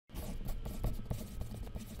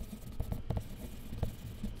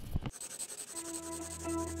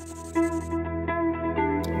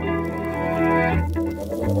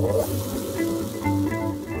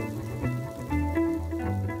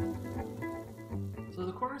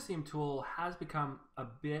seam tool has become a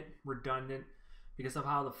bit redundant because of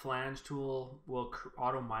how the flange tool will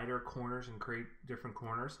auto miter corners and create different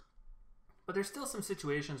corners. But there's still some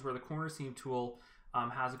situations where the corner seam tool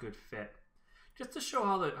has a good fit. Just to show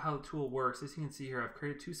how the tool works, as you can see here, I've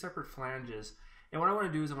created two separate flanges, and what I want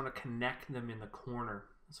to do is I want to connect them in the corner.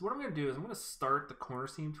 So what I'm going to do is I'm going to start the corner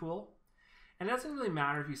seam tool, and it doesn't really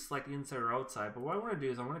matter if you select inside or outside, but what I want to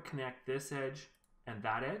do is I want to connect this edge and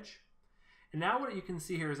that edge. And now what you can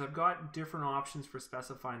see here is I've got different options for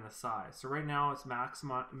specifying the size. So right now it's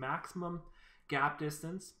maximum gap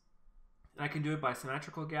distance, and I can do it by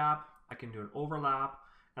symmetrical gap, I can do an overlap,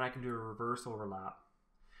 and I can do a reverse overlap.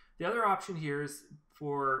 The other option here is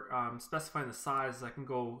for specifying the size. I can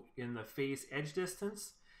go in the face edge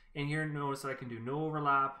distance, and here notice that I can do no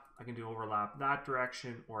overlap, I can do overlap that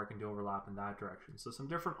direction, or I can do overlap in that direction. So some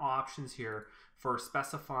different options here for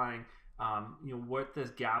specifying what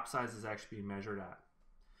this gap size is actually being measured at.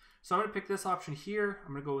 So I'm going to pick this option here.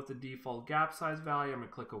 I'm going to go with the default gap size value. I'm going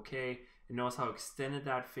to click OK, and notice how I extended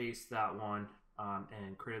that face to that one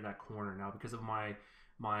and created that corner. Now because of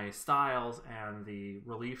my styles and the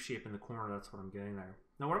relief shape in the corner, that's what I'm getting there.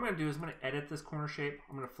 Now what I'm going to do is I'm going to edit this corner shape.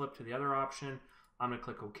 I'm going to flip to the other option. I'm going to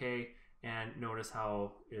click OK, and notice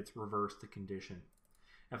how it's reversed the condition.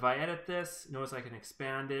 If I edit this, notice I can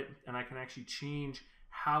expand it, and I can actually change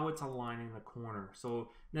how it's aligning the corner. So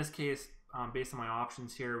in this case, based on my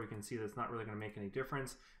options here, we can see that it's not really going to make any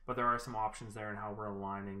difference, but there are some options there in how we're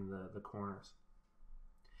aligning the corners.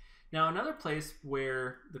 Now another place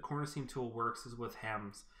where the corner seam tool works is with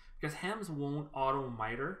hems, because hems won't auto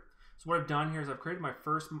miter. So what I've done here is I've created my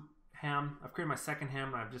first hem, I've created my second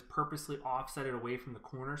hem, and I've just purposely offset it away from the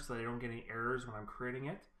corner so that I don't get any errors when I'm creating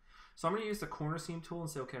it. So I'm going to use the corner seam tool and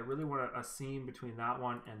say, okay, I really want a seam between that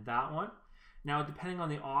one and that one. Now, depending on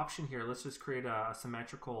the option here, let's just create a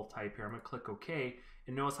symmetrical type here. I'm going to click OK,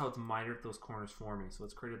 and notice how it's mitered those corners for me. So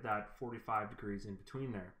it's created that 45 degrees in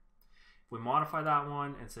between there. If we modify that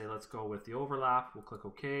one and say, let's go with the overlap, we'll click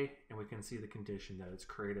OK, and we can see the condition that it's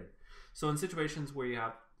created. So in situations where you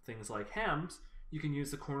have things like hems, you can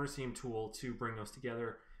use the corner seam tool to bring those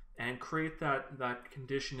together and create that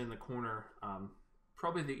condition in the corner.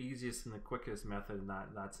 Probably the easiest and the quickest method in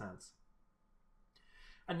that sense.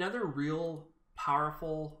 Another real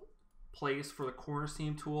powerful place for the corner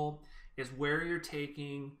seam tool is where you're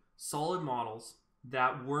taking solid models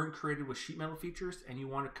that weren't created with sheet metal features and you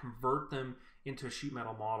want to convert them into a sheet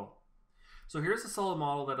metal model. So here's a solid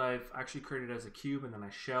model that I've actually created as a cube and then I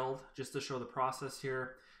shelled just to show the process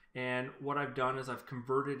here. And what I've done is I've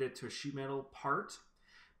converted it to a sheet metal part.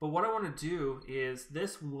 But what I want to do is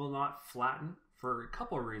this will not flatten for a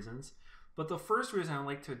couple of reasons. But the first reason I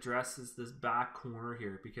like to address is this back corner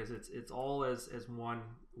here, because it's all as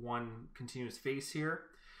one continuous face here.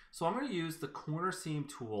 So I'm going to use the corner seam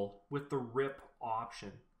tool with the rip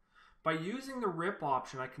option. By using the rip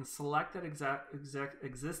option, I can select that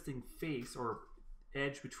existing face or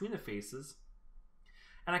edge between the faces,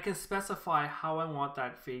 and I can specify how I want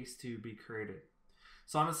that face to be created.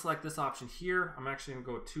 So I'm going to select this option here. I'm actually going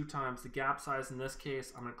to go 2 times the gap size in this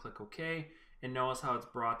case. I'm going to click OK. And notice how it's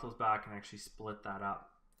brought those back and actually split that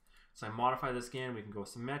up. So I modify this again. We can go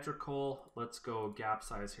symmetrical. Let's go gap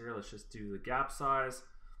size here. Let's just do the gap size.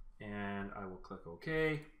 And I will click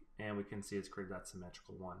OK. And we can see it's created that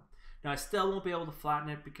symmetrical one. Now I still won't be able to flatten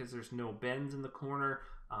it because there's no bends in the corner,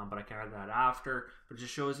 but I can add that after. But it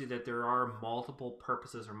just shows you that there are multiple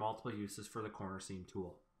purposes or multiple uses for the corner seam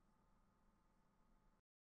tool.